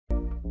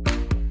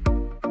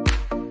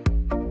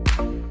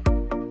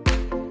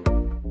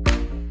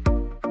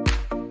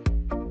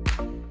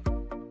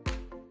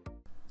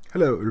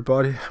Hello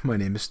everybody, my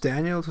name is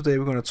Daniel. Today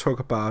we're going to talk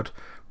about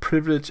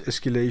Privilege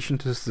Escalation.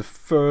 This is the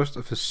first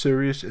of a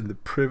series in the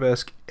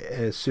Privesk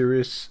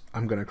series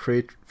I'm going to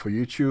create for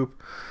YouTube.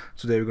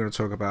 Today we're going to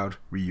talk about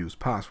reuse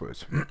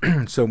passwords.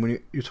 So when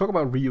you talk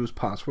about reuse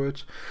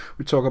passwords,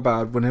 we talk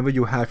about whenever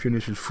you have your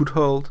initial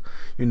foothold,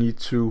 you need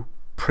to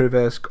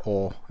Privesk,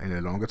 or in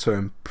a longer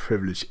term,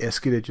 privilege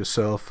escalate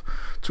yourself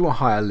to a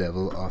higher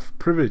level of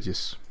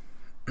privileges.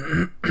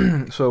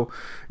 So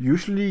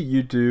usually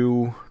you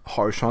do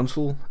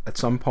horizontal at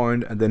some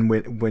point, and then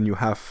when you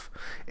have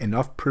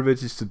enough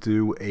privileges to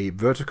do a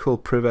vertical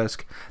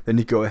privesk, then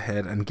you go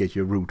ahead and get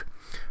your root.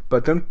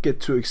 But don't get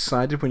too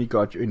excited when you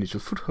got your initial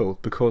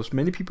foothold, because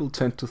many people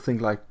tend to think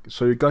like,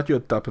 so you got your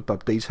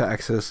data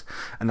access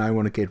and I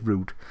want to get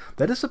root.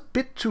 That is a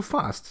bit too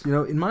fast, you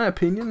know. In my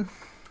opinion,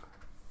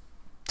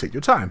 take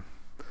your time.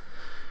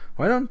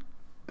 Why don't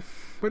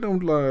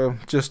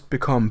just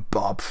become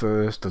Bob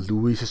first, or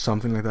Louis or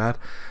something like that?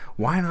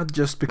 Why not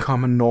just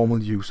become a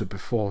normal user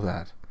before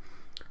that?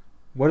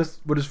 What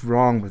is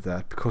wrong with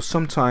that? Because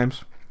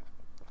sometimes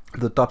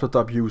the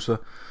user,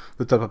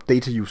 the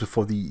data user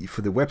for the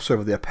web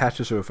server, the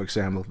Apache server, for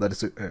example, that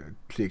is a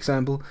clear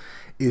example,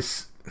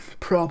 is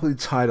probably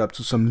tied up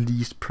to some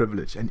least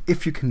privilege. And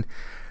if you can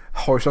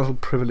horizontal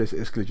privilege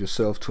escalate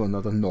yourself to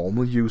another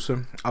normal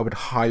user, I would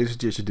highly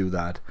suggest you do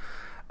that,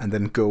 and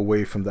then go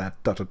away from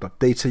that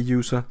data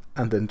user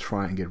and then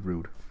try and get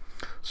root.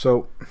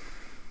 So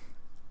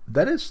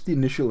that is the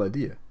initial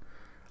idea.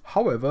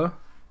 However,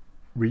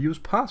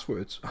 reuse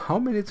passwords. How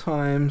many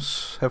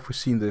times have we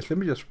seen this? Let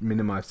me just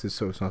minimize this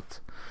so it's not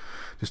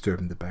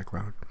disturbing the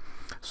background.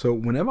 So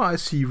whenever I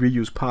see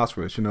reuse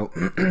passwords, you know,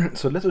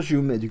 so let's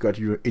assume that you got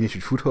your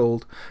initial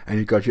foothold and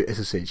you got your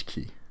SSH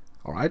key.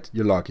 All right,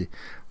 you're lucky.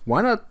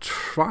 Why not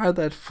try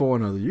that for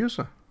another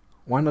user?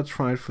 Why not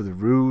try it for the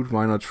root?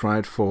 Why not try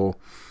it for,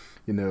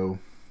 you know,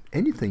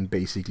 anything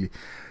basically?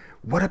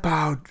 What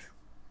about,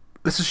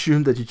 let's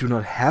assume that you do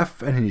not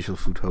have an initial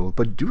foothold,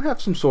 but you do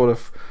have some sort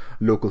of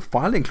local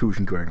file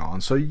inclusion going on.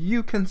 So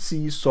you can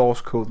see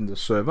source code in the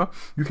server,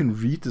 you can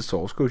read the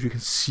source code, you can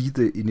see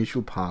the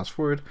initial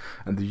password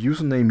and the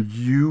username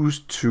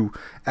used to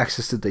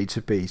access the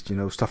database, you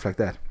know, stuff like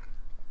that.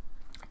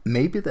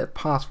 Maybe that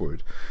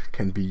password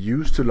can be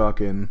used to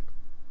log in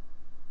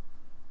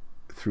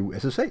through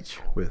SSH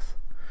with.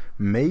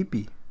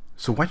 Maybe.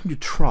 So why don't you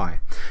try?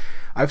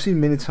 I've seen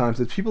many times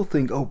that people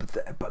think, oh,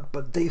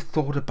 but they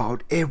thought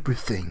about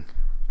everything.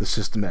 The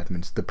system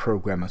admins, the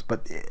programmers,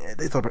 but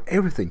they thought about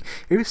everything.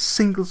 Every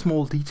single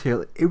small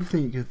detail,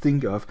 everything you can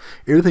think of,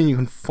 everything you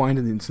can find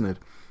on the internet.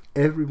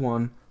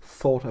 Everyone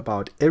thought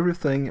about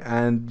everything,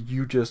 and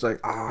you just like,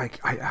 oh,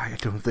 I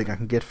don't think I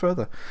can get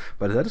further.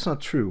 But that is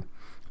not true.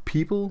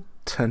 People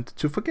tend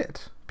to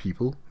forget.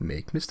 People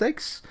make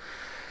mistakes.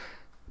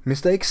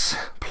 Mistakes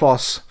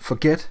plus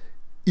forget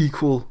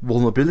equal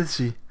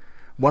vulnerability.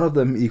 One of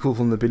them equal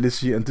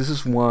vulnerability, and this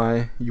is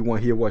why you are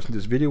here watching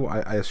this video.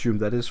 I assume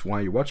that is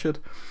why you watch it.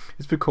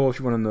 It's because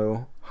you want to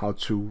know how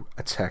to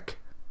attack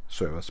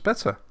servers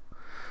better.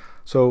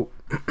 So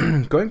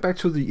going back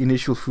to the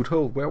initial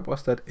foothold, where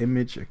was that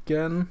image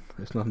again?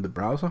 It's not in the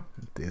browser.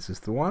 This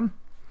is the one.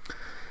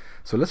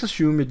 So let's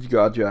assume that you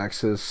got your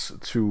access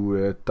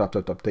to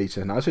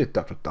data, and I say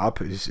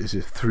is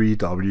it 3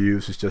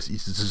 W's? It's just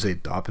easy to say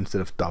dop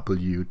instead of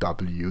W,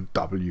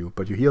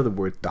 but you hear the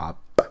word dop,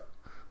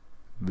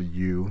 the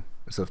U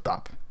instead of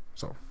dop.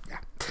 So yeah,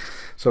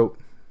 so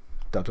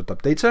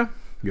data,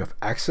 you have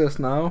access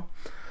now,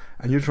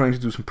 and you're trying to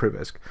do some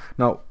privesk.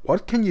 Now,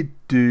 what can you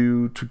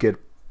do to get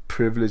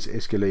privilege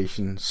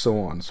escalation, so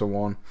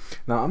on.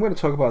 Now I'm going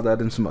to talk about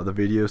that in some other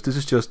videos. This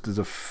is just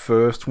the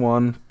first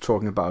one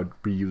talking about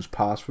reuse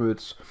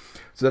passwords.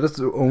 So that is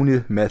the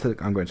only method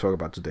I'm going to talk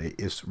about today,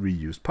 is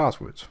reuse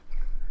passwords.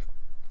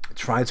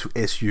 Try to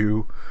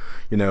SU,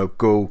 you know,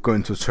 go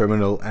into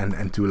terminal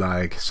and do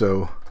like,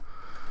 so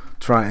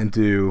try and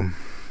do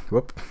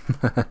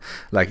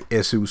like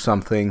SU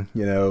something,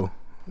 you know,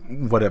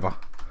 whatever.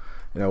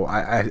 You know,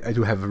 I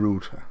do have a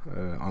root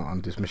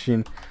on this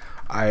machine.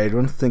 I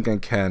don't think I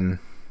can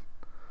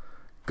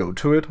go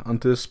to it on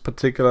this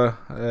particular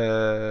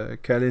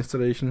Kali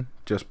installation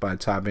just by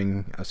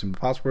typing a simple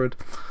password.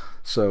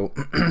 So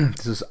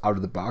this is out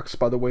of the box,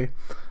 by the way.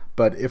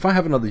 But if I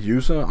have another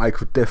user, I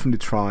could definitely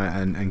try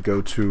and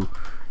go to,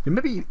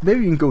 maybe you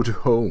can go to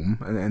home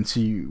and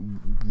see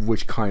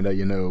which kind of,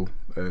 you know,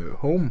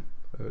 home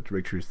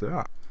directories there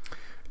are.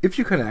 If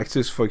you can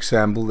access, for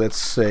example, let's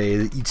say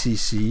the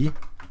etc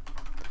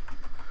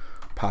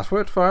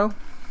password file,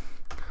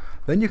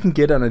 then you can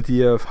get an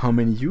idea of how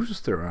many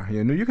users there are.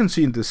 You know, you can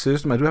see in the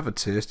system, I do have a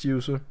test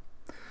user.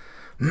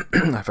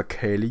 I have a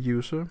Kali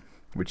user,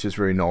 which is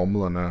very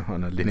normal on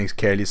a Linux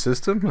Kali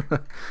system.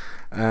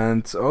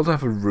 And I also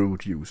have a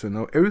root user.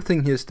 Now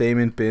everything here is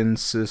daemon, bin,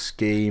 sys,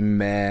 game,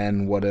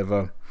 man,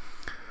 whatever,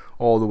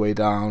 all the way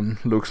down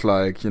looks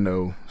like, you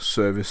know,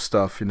 service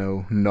stuff, you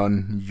know,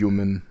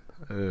 non-human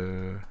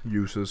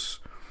users.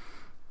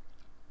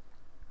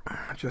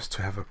 just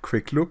to have a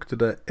quick look,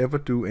 did I ever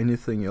do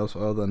anything else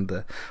other than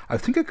that? I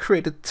think I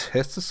created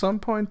test at some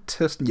point.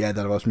 Test, yeah,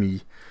 that was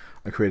me.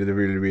 I created a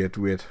really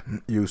weird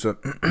user.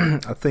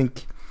 I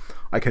think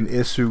I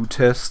can su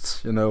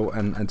test, you know,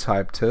 and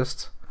type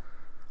test,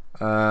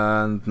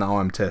 and now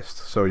I'm test.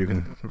 So you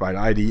can write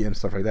ID and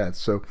stuff like that.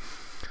 So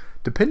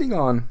depending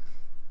on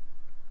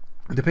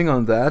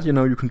that, you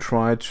know, you can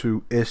try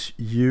to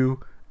su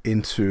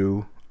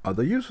into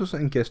other users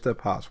and guess their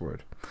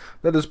password.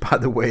 That is, by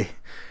the way,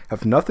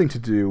 have nothing to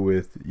do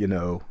with, you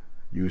know,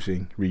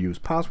 using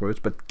reused passwords,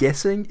 but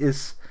guessing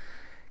is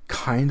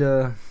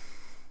kinda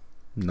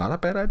not a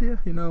bad idea,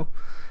 you know.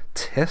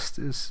 Test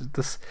is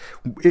this.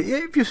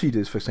 If you see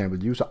this, for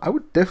example, user, I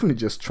would definitely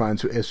just try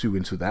to su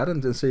into that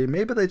and then say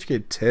maybe they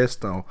get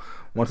test or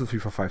 1 2 3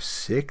 4 5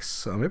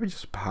 6, or maybe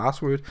just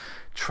password.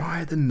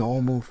 Try the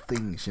normal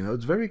things, you know.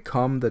 It's very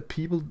common that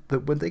people,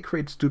 that when they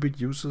create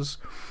stupid users,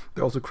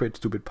 they also create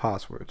stupid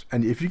passwords.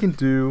 And if you can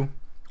do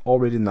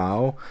already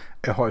now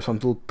a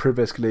horizontal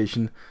privilege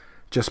escalation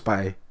just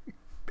by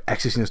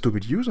accessing a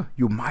stupid user,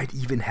 you might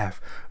even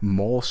have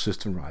more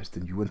system rise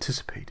than you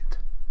anticipated.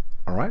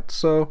 Alright,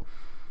 so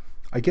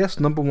I guess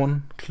number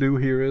one clue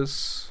here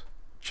is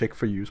check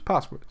for used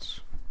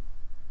passwords.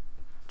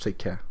 Take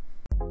care.